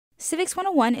Civics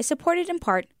 101 is supported in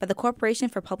part by the Corporation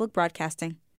for Public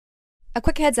Broadcasting. A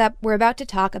quick heads up, we're about to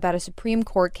talk about a Supreme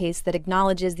Court case that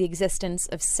acknowledges the existence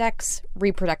of sex,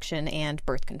 reproduction, and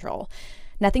birth control.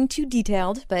 Nothing too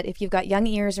detailed, but if you've got young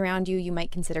ears around you, you might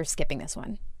consider skipping this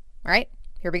one. All right,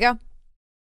 here we go.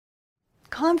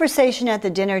 Conversation at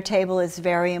the dinner table is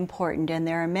very important, and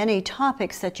there are many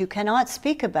topics that you cannot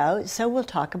speak about, so we'll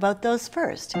talk about those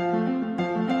first.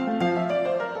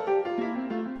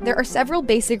 There are several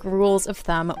basic rules of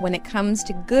thumb when it comes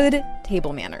to good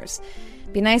table manners.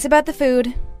 Be nice about the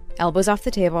food, elbows off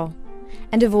the table,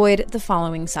 and avoid the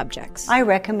following subjects. I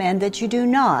recommend that you do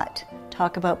not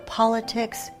talk about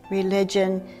politics,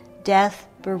 religion, death,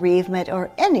 bereavement, or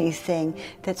anything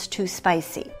that's too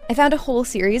spicy. I found a whole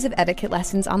series of etiquette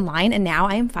lessons online, and now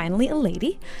I am finally a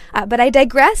lady. But I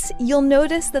digress. You'll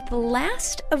notice that the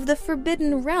last of the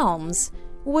Forbidden Realms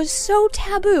was so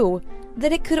taboo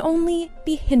that it could only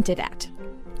be hinted at.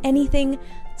 Anything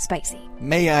spicy.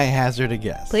 May I hazard a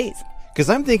guess? Please. Because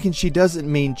I'm thinking she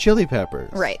doesn't mean chili peppers.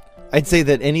 Right. I'd say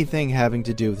that anything having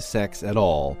to do with sex at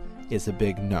all is a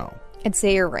big no. I'd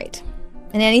say you're right.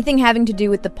 And anything having to do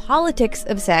with the politics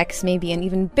of sex may be an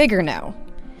even bigger no.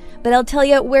 But I'll tell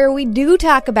you where we do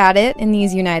talk about it in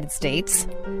these United States: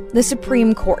 the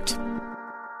Supreme Court.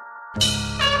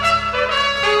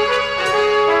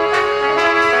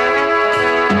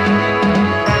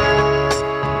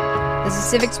 This is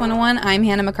Civics 101. I'm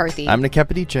Hannah McCarthy. I'm Nick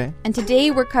Capodice. And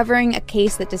today we're covering a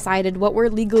case that decided what we're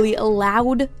legally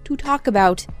allowed to talk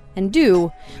about and do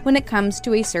when it comes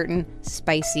to a certain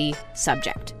spicy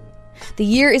subject. The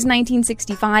year is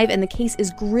 1965, and the case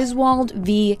is Griswold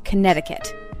v.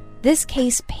 Connecticut. This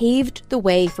case paved the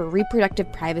way for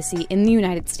reproductive privacy in the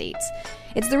United States.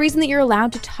 It's the reason that you're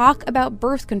allowed to talk about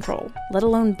birth control, let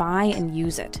alone buy and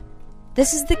use it.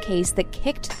 This is the case that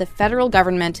kicked the federal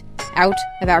government out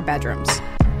of our bedrooms.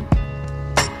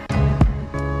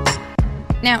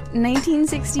 Now,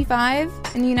 1965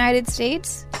 in the United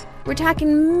States, we're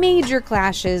talking major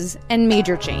clashes and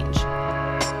major change.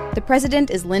 The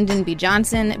president is Lyndon B.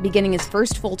 Johnson, beginning his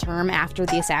first full term after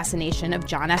the assassination of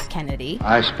John F. Kennedy.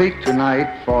 I speak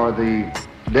tonight for the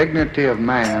dignity of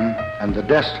man and the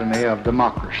destiny of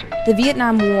democracy. The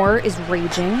Vietnam War is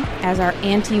raging as our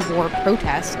anti-war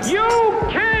protests. You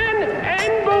can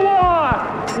end the war!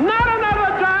 Not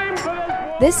another dime for this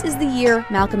war! This is the year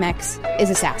Malcolm X is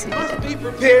assassinated. We must be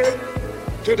prepared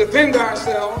to defend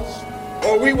ourselves,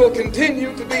 or we will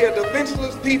continue to be a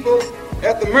defenseless people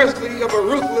at the mercy of a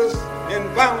ruthless and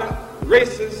violent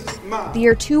racist mob. The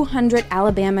year 200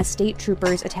 Alabama state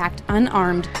troopers attacked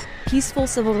unarmed, peaceful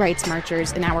civil rights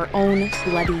marchers in our own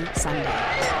Bloody Sunday.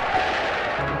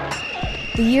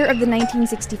 The year of the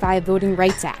 1965 Voting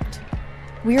Rights Act.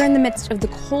 We are in the midst of the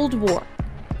Cold War,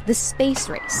 the space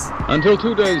race. Until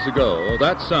 2 days ago,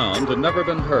 that sound had never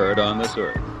been heard on this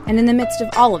earth. And in the midst of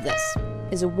all of this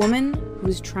is a woman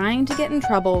who's trying to get in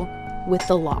trouble with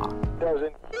the law.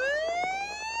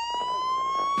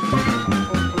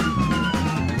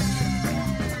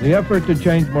 The effort to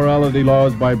change morality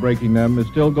laws by breaking them is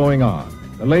still going on.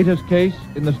 The latest case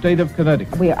in the state of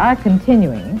Connecticut. We are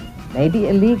continuing, maybe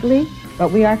illegally,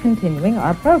 but we are continuing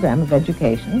our program of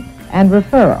education and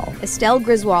referral. Estelle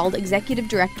Griswold, executive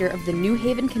director of the New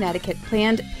Haven, Connecticut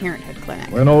Planned Parenthood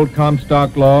Clinic. An old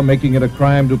Comstock law making it a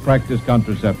crime to practice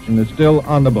contraception is still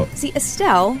on the books. See,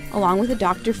 Estelle, along with a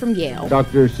doctor from Yale,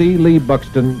 Dr. C. Lee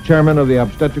Buxton, chairman of the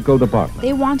obstetrical department.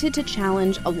 They wanted to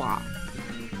challenge a law.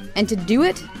 And to do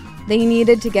it, they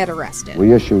needed to get arrested.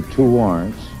 We issued 2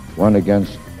 warrants, one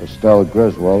against Estelle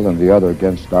Griswold and the other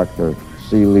against Dr.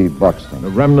 C. Lee Buxton. The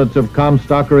remnants of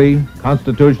Comstockery,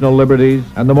 constitutional liberties,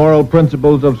 and the moral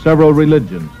principles of several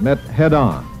religions met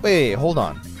head-on. Wait, hold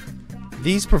on.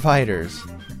 These providers,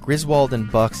 Griswold and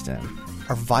Buxton,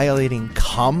 are violating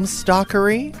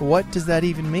Comstockery? What does that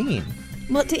even mean?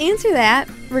 Well, to answer that,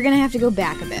 we're going to have to go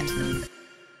back a bit.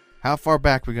 How far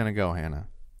back are we going to go, Hannah?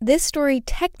 This story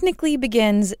technically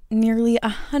begins nearly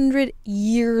 100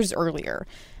 years earlier.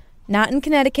 Not in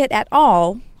Connecticut at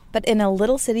all, but in a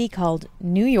little city called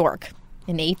New York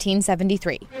in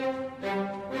 1873.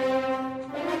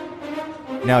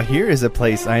 Now here is a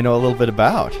place I know a little bit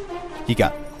about. You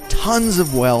got tons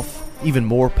of wealth, even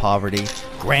more poverty,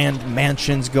 grand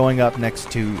mansions going up next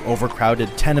to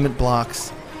overcrowded tenement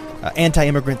blocks.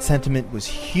 Anti-immigrant sentiment was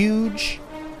huge.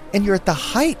 And you're at the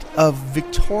height of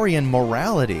Victorian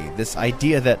morality, this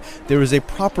idea that there is a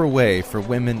proper way for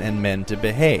women and men to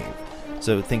behave.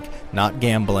 So think not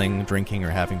gambling, drinking, or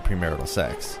having premarital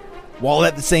sex. While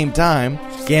at the same time,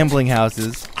 gambling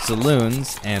houses,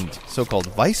 saloons, and so-called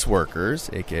vice workers,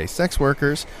 aka sex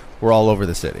workers, were all over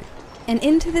the city. And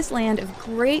into this land of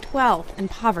great wealth and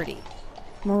poverty,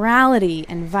 morality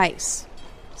and vice,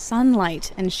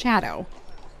 sunlight and shadow,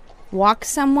 walks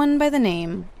someone by the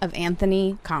name of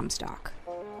Anthony Comstock.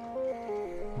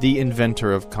 The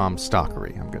inventor of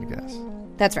Comstockery, I'm going to guess.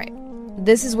 That's right.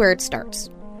 This is where it starts.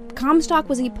 Comstock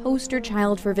was a poster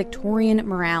child for Victorian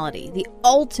morality, the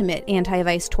ultimate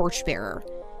anti-vice torchbearer.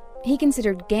 He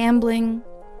considered gambling,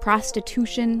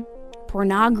 prostitution,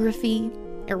 pornography,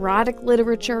 erotic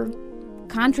literature,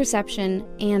 contraception,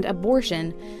 and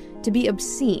abortion to be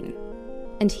obscene.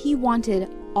 And he wanted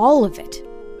all of it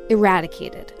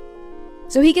eradicated.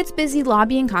 So he gets busy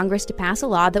lobbying Congress to pass a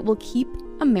law that will keep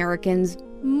Americans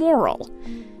moral.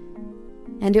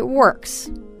 And it works,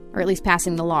 or at least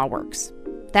passing the law works.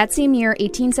 That same year,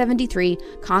 1873,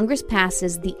 Congress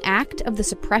passes the Act of the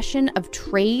Suppression of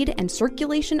Trade and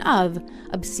Circulation of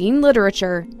Obscene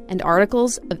Literature and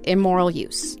Articles of Immoral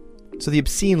Use. So the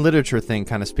obscene literature thing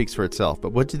kind of speaks for itself,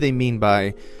 but what do they mean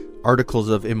by articles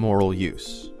of immoral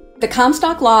use? The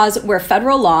Comstock laws were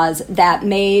federal laws that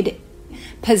made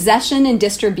possession and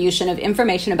distribution of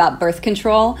information about birth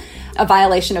control a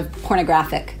violation of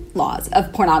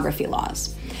pornography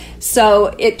laws. So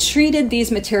it treated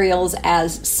these materials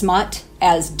as smut,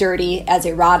 as dirty, as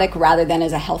erotic, rather than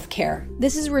as a health care.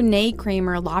 This is Renee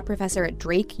Kramer, law professor at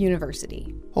Drake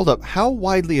University. Hold up, how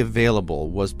widely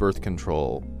available was birth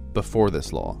control before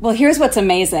this law? Well, here's what's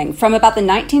amazing. From about the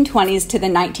 1920s to the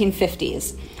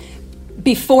 1950s,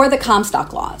 before the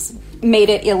Comstock laws made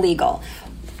it illegal,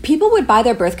 people would buy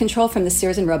their birth control from the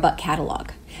Sears and Roebuck catalog.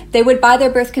 They would buy their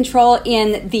birth control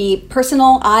in the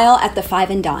personal aisle at the 5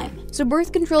 and dime. So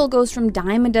birth control goes from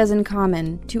dime a dozen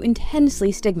common to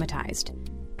intensely stigmatized.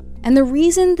 And the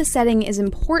reason the setting is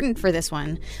important for this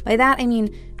one, by that I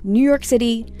mean New York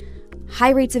City,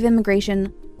 high rates of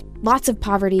immigration, lots of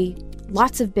poverty,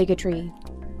 lots of bigotry,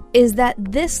 is that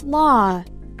this law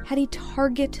had a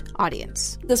target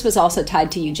audience. This was also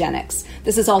tied to eugenics.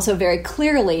 This is also very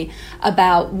clearly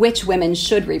about which women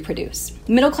should reproduce.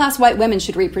 Middle-class white women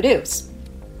should reproduce.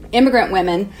 Immigrant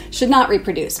women should not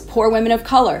reproduce. Poor women of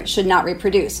color should not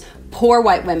reproduce. Poor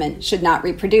white women should not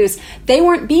reproduce. They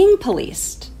weren't being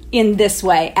policed in this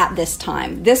way at this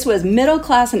time. This was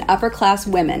middle-class and upper-class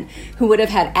women who would have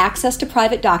had access to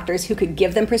private doctors who could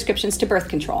give them prescriptions to birth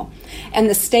control. And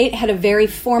the state had a very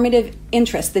formative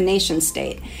interest, the nation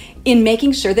state, in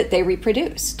making sure that they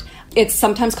reproduced. It's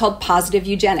sometimes called positive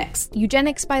eugenics.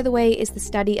 Eugenics, by the way, is the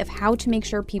study of how to make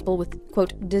sure people with,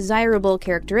 quote, desirable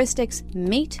characteristics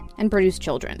mate and produce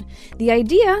children. The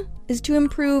idea is to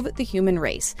improve the human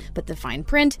race, but the fine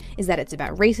print is that it's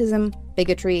about racism,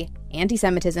 bigotry,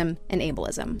 anti-Semitism, and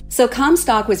ableism. So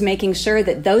Comstock was making sure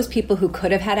that those people who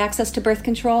could have had access to birth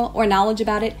control or knowledge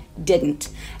about it didn't,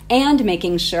 and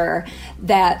making sure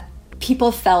that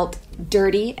people felt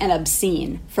dirty and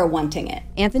obscene for wanting it.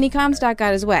 Anthony Comstock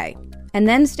got his way, and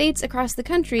then states across the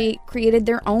country created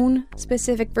their own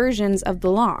specific versions of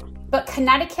the law. But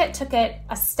Connecticut took it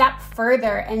a step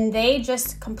further, and they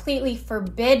just completely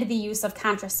forbid the use of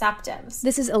contraceptives.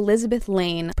 This is Elizabeth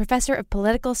Lane, professor of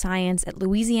political science at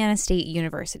Louisiana State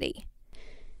University.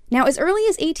 Now, as early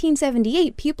as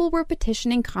 1878, people were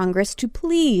petitioning Congress to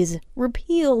please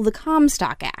repeal the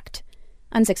Comstock Act.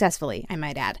 Unsuccessfully, I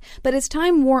might add. But as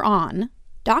time wore on,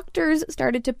 doctors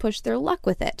started to push their luck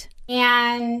with it.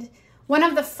 And one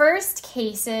of the first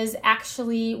cases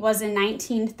actually was in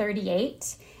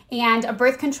 1938, and a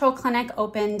birth control clinic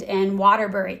opened in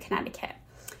Waterbury, Connecticut.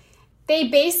 They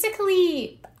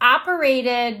basically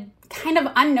operated kind of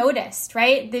unnoticed,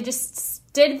 right? They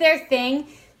just did their thing,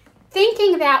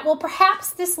 thinking that, well,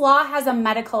 perhaps this law has a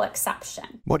medical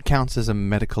exception. What counts as a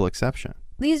medical exception?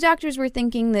 These doctors were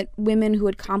thinking that women who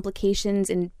had complications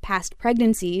in past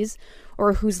pregnancies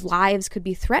or whose lives could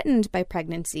be threatened by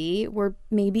pregnancy were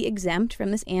maybe exempt from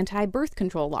this anti-birth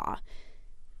control law.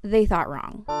 They thought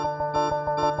wrong.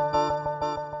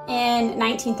 In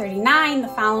 1939, the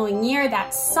following year,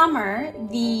 that summer,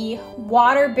 the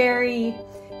Waterbury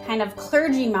kind of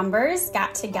clergy members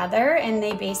got together and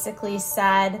they basically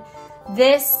said,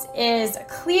 this is a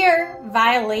clear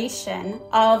violation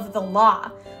of the law.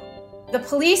 The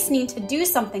police need to do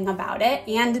something about it,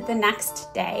 and the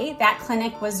next day, that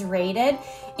clinic was raided,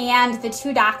 and the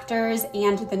 2 doctors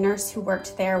and the nurse who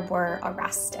worked there were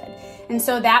arrested. And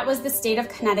so that was the state of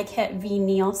Connecticut v.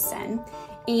 Nielsen.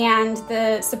 And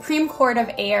the Supreme Court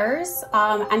of Ayers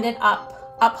ended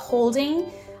up upholding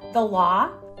the law.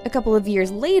 A couple of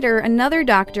years later, another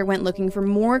doctor went looking for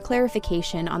more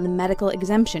clarification on the medical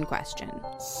exemption question.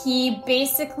 He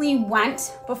basically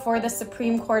went before the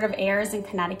Supreme Court of Ayers in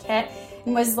Connecticut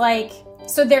and was like,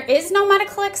 so there is no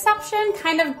medical exception?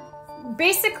 Kind of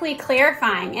basically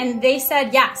clarifying, and they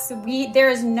said, yes, there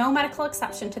is no medical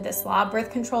exception to this law.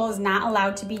 Birth control is not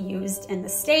allowed to be used in the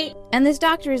state. And this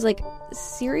doctor is like,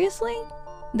 seriously?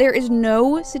 There is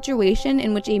no situation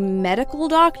in which a medical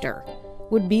doctor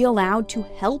would be allowed to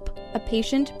help a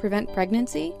patient prevent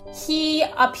pregnancy? He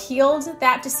appealed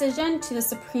that decision to the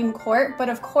Supreme Court, but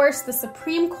of course the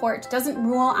Supreme Court doesn't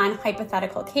rule on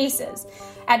hypothetical cases.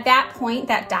 At that point,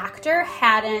 that doctor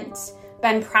hadn't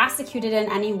been prosecuted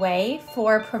in any way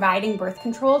for providing birth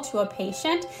control to a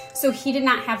patient, so he did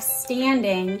not have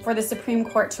standing for the Supreme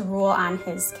Court to rule on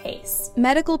his case.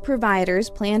 Medical providers,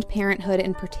 Planned Parenthood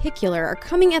in particular, are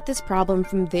coming at this problem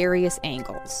from various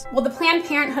angles. Well, the Planned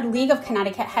Parenthood League of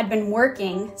Connecticut had been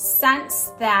working since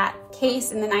that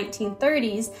case in the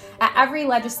 1930s at every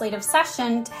legislative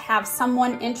session to have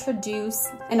someone introduce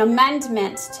an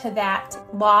amendment to that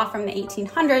law from the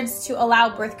 1800s to allow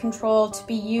birth control to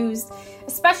be used,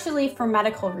 especially for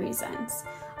medical reasons,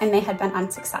 and they had been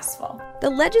unsuccessful. The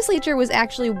legislature was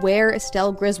actually where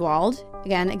Estelle Griswold,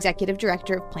 again, executive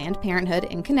director of Planned Parenthood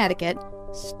in Connecticut,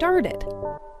 started.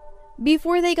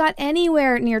 Before they got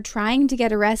anywhere near trying to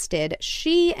get arrested,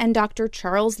 she and Dr.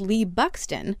 Charles Lee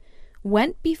Buxton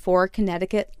went before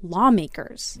Connecticut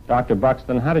lawmakers. Dr.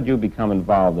 Buxton, how did you become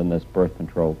involved in this birth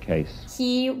control case?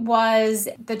 He was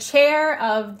the chair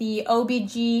of the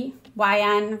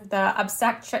OBGYN, the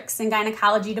Obstetrics and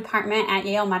Gynecology Department at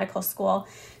Yale Medical School.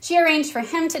 She arranged for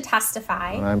him to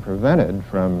testify. When I'm prevented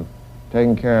from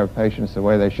taking care of patients the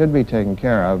way they should be taken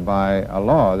care of by a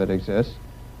law that exists,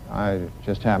 I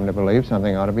just happen to believe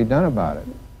something ought to be done about it.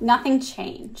 Nothing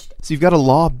changed. So you've got a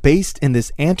law based in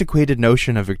this antiquated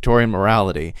notion of Victorian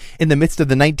morality in the midst of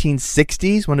the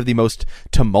 1960s, one of the most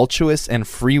tumultuous and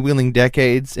freewheeling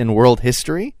decades in world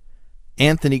history.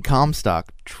 Anthony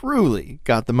Comstock truly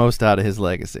got the most out of his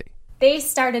legacy. They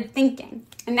started thinking,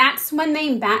 and that's when they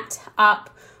met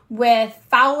up with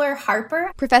Fowler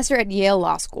Harper, professor at Yale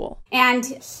Law School. And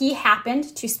he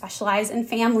happened to specialize in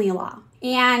family law.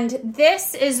 And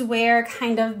this is where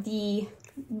kind of the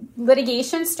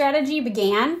litigation strategy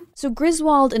began. So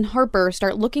Griswold and Harper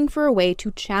start looking for a way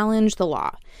to challenge the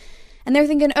law. And they're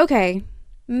thinking, okay,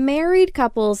 married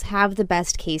couples have the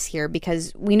best case here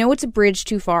because we know it's a bridge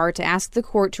too far to ask the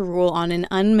court to rule on an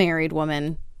unmarried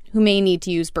woman who may need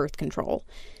to use birth control.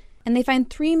 And they find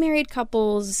 3 married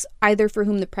couples, either for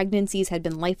whom the pregnancies had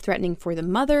been life-threatening for the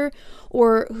mother,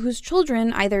 or whose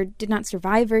children either did not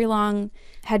survive very long,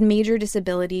 had major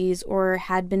disabilities, or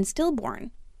had been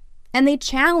stillborn. And they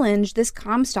challenged this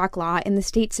Comstock law in the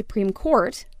state Supreme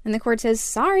Court, and the court says,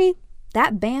 sorry,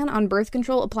 that ban on birth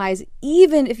control applies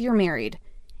even if you're married,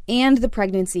 and the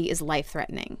pregnancy is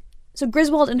life-threatening. So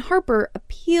Griswold and Harper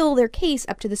appeal their case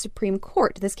up to the Supreme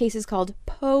Court. This case is called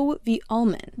Poe v.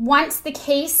 Ullman. Once the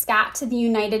case got to the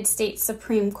United States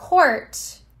Supreme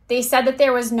Court, they said that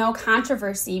there was no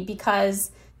controversy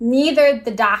because neither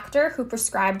the doctor who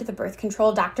prescribed the birth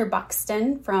control, Dr.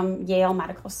 Buxton from Yale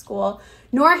Medical School,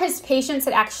 nor his patients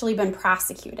had actually been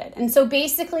prosecuted. And so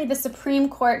basically the Supreme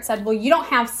Court said, well, you don't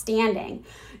have standing,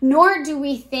 nor do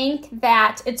we think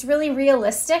that it's really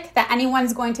realistic that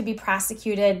anyone's going to be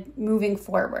prosecuted moving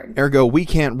forward. Ergo, we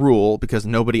can't rule because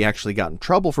nobody actually got in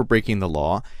trouble for breaking the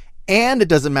law, and it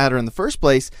doesn't matter in the first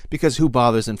place because who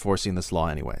bothers enforcing this law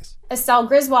anyways? Estelle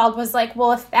Griswold was like,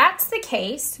 well, if that's the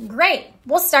case, great.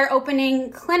 We'll start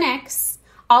opening clinics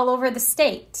all over the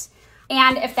state.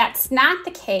 And if that's not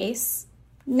the case,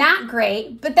 not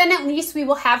great, but then at least we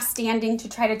will have standing to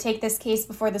try to take this case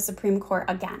before the Supreme Court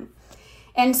again.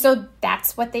 And so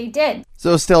that's what they did.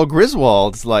 So Estelle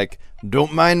Griswold's like,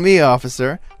 don't mind me,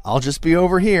 officer. I'll just be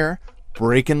over here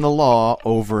breaking the law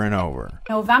over and over.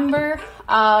 November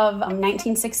of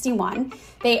 1961,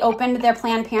 they opened their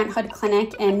Planned Parenthood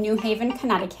clinic in New Haven,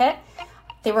 Connecticut.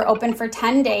 They were open for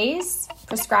 10 days,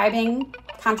 prescribing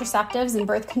contraceptives and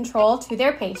birth control to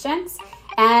their patients.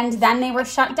 And then they were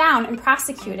shut down and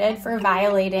prosecuted for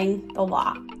violating the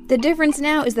law. The difference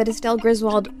now is that Estelle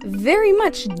Griswold very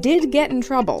much did get in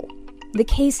trouble. The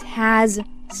case has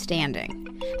standing.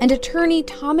 And attorney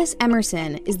Thomas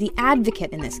Emerson is the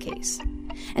advocate in this case.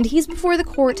 And he's before the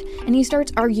court, and he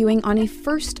starts arguing on a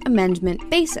First Amendment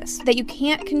basis, that you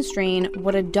can't constrain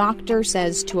what a doctor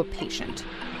says to a patient.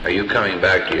 Are you coming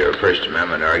back to your First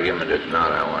Amendment argument? If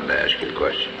not, I wanted to ask you a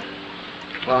question.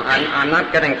 Well, I'm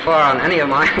not getting far on any of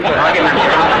my arguments.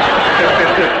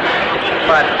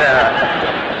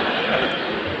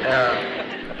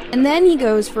 And then he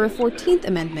goes for a 14th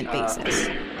Amendment basis.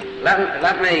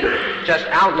 Let me just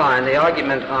outline the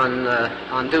argument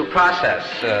on due process.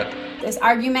 This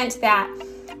argument that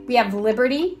we have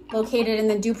liberty located in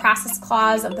the Due Process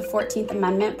Clause of the 14th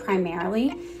Amendment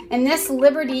primarily, And this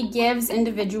liberty gives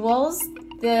individuals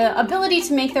the ability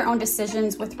to make their own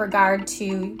decisions with regard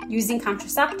to using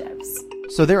contraceptives.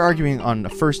 So they're arguing on a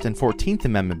First and 14th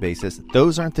Amendment basis.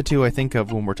 Those aren't the two I think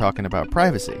of when we're talking about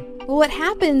privacy. Well, what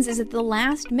happens is at the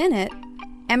last minute,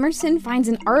 Emerson finds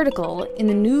an article in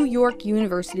the New York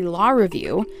University Law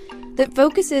Review that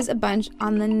focuses a bunch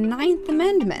on the 9th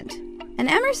Amendment. And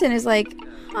Emerson is like,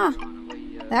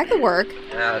 that could work.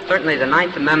 Certainly the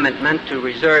 9th Amendment meant to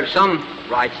reserve some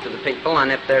rights to the people,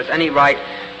 and if there's any right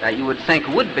that you would think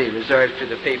would be reserved to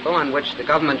the people and which the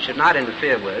government should not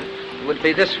interfere with, it would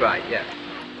be this right, yes.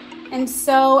 And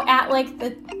so at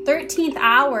the 13th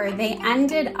hour, they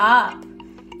ended up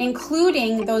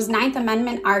including those 9th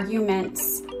Amendment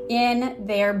arguments in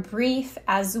their brief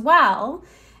as well.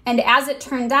 And as it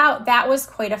turned out, that was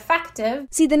quite effective.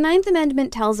 See, the 9th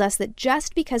Amendment tells us that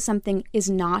just because something is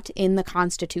not in the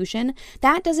Constitution,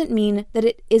 that doesn't mean that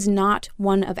it is not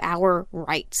one of our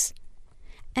rights.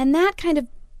 And that kind of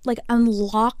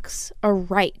unlocks a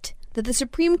right that the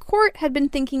Supreme Court had been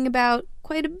thinking about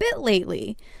quite a bit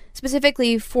lately,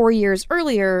 specifically 4 years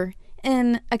earlier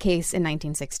in a case in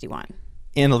 1961.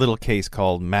 In a little case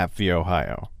called Mapp v.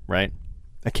 Ohio, right?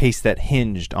 A case that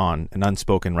hinged on an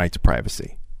unspoken right to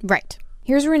privacy. Right.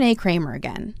 Here's Renee Kramer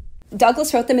again.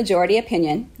 Douglas wrote the majority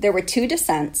opinion. There were 2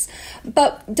 dissents,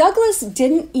 but Douglas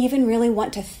didn't even really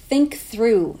want to think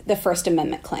through the First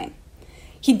Amendment claim.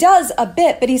 He does a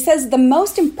bit, but he says the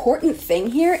most important thing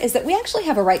here is that we actually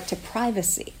have a right to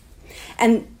privacy.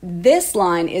 And this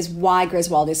line is why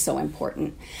Griswold is so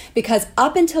important. Because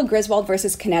up until Griswold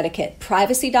versus Connecticut,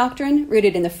 privacy doctrine,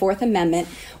 rooted in the Fourth Amendment,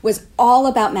 was all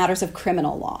about matters of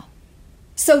criminal law.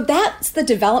 So that's the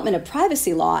development of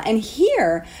privacy law. And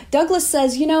here, Douglas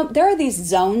says, there are these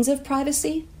zones of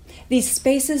privacy, these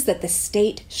spaces that the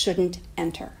state shouldn't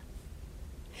enter.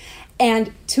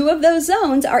 And 2 of those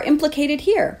zones are implicated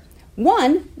here.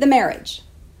 1, the marriage.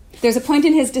 There's a point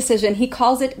in his decision, he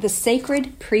calls it the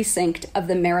sacred precinct of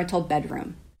the marital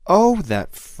bedroom. Oh,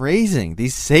 that phrasing, the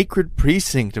sacred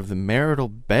precinct of the marital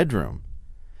bedroom.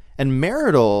 And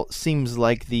marital seems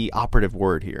like the operative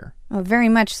word here. Oh, very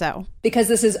much so. Because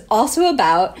this is also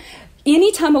about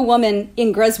any time a woman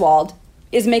in Griswold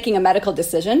is making a medical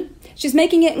decision, she's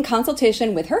making it in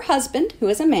consultation with her husband, who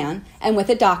is a man, and with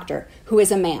a doctor, who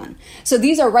is a man. So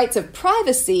these are rights of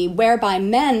privacy whereby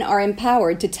men are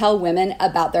empowered to tell women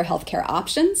about their healthcare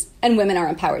options, and women are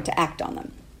empowered to act on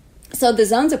them. So the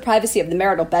zones of privacy of the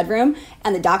marital bedroom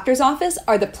and the doctor's office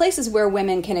are the places where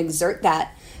women can exert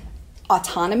that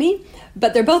autonomy,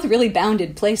 but they're both really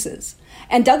bounded places.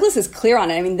 And Douglas is clear on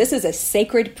it. I mean, this is a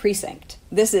sacred precinct.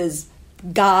 This is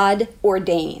God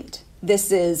ordained.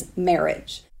 This is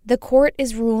marriage. The court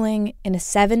is ruling in a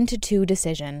 7-2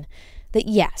 decision that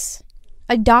yes,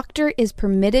 a doctor is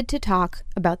permitted to talk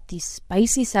about the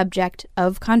spicy subject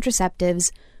of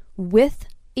contraceptives with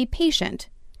a patient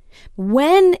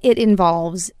when it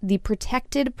involves the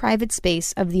protected private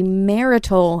space of the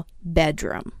marital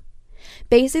bedroom.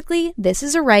 Basically, this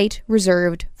is a right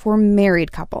reserved for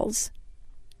married couples.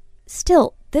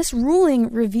 Still, this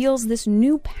ruling reveals this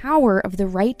new power of the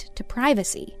right to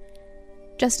privacy.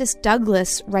 Justice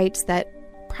Douglas writes that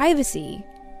privacy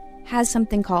has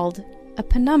something called a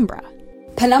penumbra.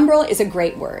 Penumbral is a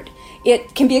great word.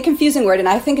 It can be a confusing word, and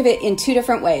I think of it in 2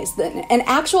 different ways. An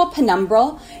actual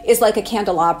penumbral is like a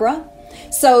candelabra.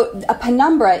 So a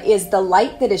penumbra is the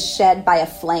light that is shed by a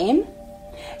flame.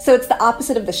 So it's the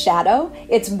opposite of the shadow.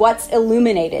 It's what's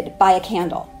illuminated by a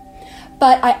candle.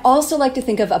 But I also like to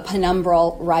think of a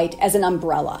penumbral right as an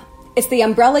umbrella. It's the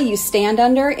umbrella you stand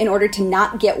under in order to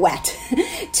not get wet,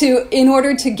 in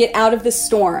order to get out of the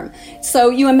storm. So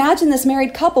you imagine this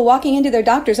married couple walking into their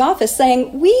doctor's office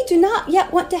saying, we do not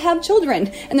yet want to have children.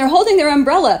 And they're holding their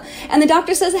umbrella. And the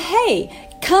doctor says, hey,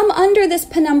 come under this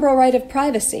penumbral right of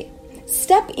privacy.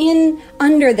 Step in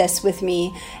under this with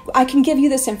me. I can give you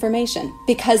this information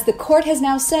because the court has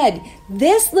now said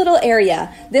this little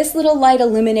area, this little light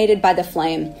illuminated by the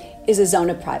flame is a zone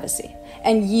of privacy.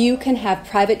 And you can have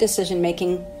private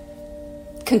decision-making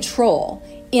control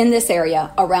in this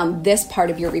area around this part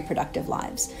of your reproductive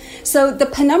lives. So the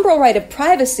penumbral right of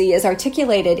privacy, as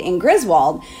articulated in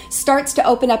Griswold, starts to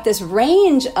open up this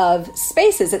range of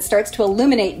spaces. It starts to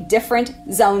illuminate different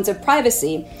zones of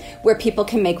privacy where people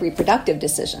can make reproductive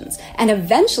decisions, and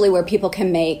eventually where people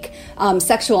can make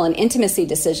sexual and intimacy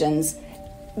decisions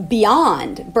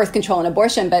beyond birth control and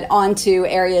abortion, but onto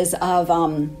areas of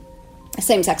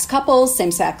same-sex couples,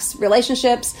 same-sex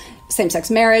relationships,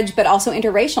 same-sex marriage, but also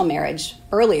interracial marriage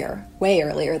earlier, way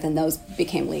earlier than those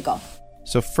became legal.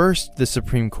 So first, the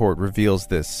Supreme Court reveals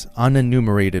this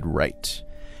unenumerated right.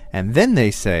 And then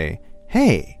they say,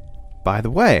 hey, By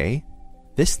the way,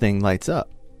 this thing lights up,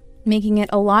 making it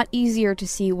a lot easier to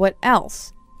see what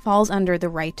else falls under the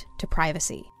right to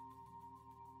privacy.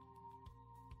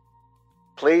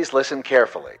 Please listen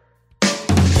carefully.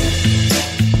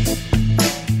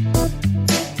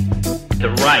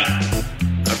 The right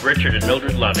of Richard and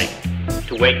Mildred Loving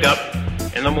to wake up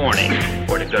in the morning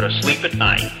or to go to sleep at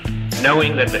night,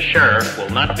 knowing that the sheriff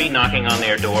will not be knocking on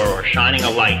their door or shining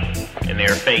a light in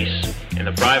their face in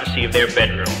the privacy of their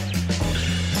bedroom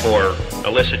for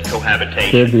illicit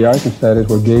cohabitation. The items that is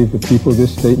what gave the people of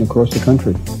this state and across the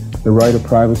country the right of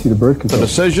privacy to birth control. The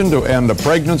decision to end a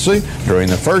pregnancy during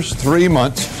the first 3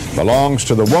 months belongs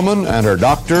to the woman and her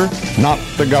doctor, not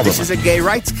the government. This is a gay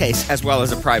rights case as well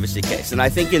as a privacy case. And I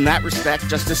think in that respect,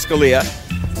 Justice Scalia,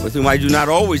 with whom I do not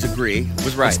always agree,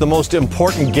 was right. It's the most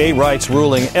important gay rights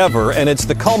ruling ever, and it's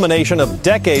the culmination of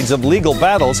decades of legal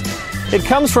battles. It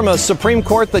comes from a Supreme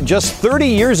Court that just 30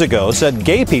 years ago said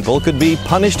gay people could be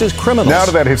punished as criminals. Now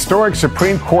to that historic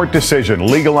Supreme Court decision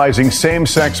legalizing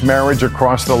same-sex marriage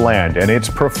across the land, and it's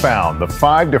profound. The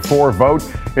 5-4 vote,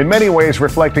 in many ways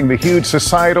reflecting the huge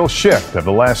societal shift of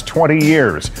the last 20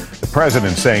 years. The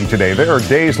president saying today there are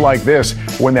days like this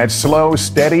when that slow,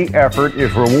 steady effort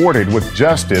is rewarded with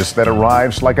justice that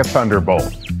arrives like a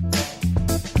thunderbolt.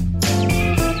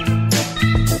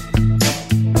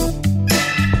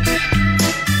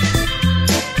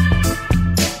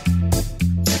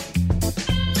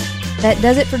 That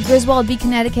does it for Griswold v.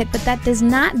 Connecticut, but that does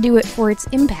not do it for its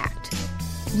impact.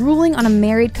 Ruling on a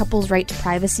married couple's right to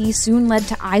privacy soon led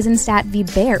to Eisenstadt v.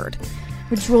 Baird,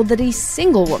 which ruled that a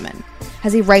single woman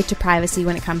has a right to privacy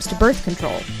when it comes to birth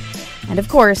control. And of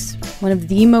course, one of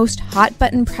the most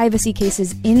hot-button privacy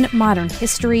cases in modern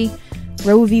history,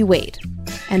 Roe v. Wade,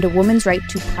 and a woman's right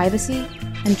to privacy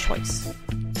and choice.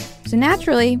 So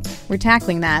naturally, we're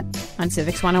tackling that on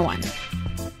Civics 101.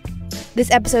 This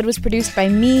episode was produced by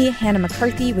me, Hannah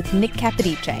McCarthy, with Nick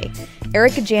Capodice.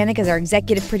 Erica Janik is our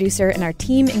executive producer, and our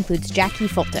team includes Jackie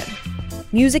Fulton.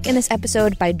 Music in this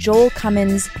episode by Joel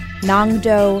Cummins,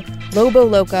 Nongdo, Lobo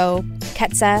Loco,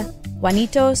 Ketsa,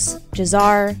 Juanitos,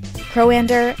 Jazar,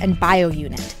 Croander, and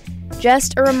BioUnit.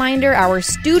 Just a reminder, our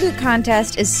student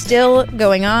contest is still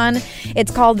going on.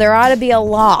 It's called There Ought to Be a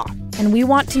Law, and we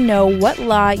want to know what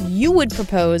law you would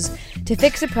propose to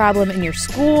fix a problem in your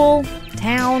school,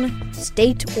 town,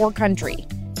 state, or country.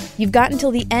 You've got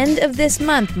until the end of this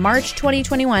month, March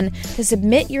 2021, to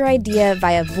submit your idea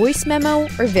via voice memo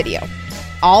or video.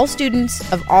 All students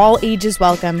of all ages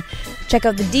welcome. Check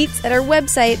out the deets at our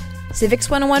website,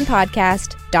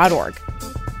 civics101podcast.org.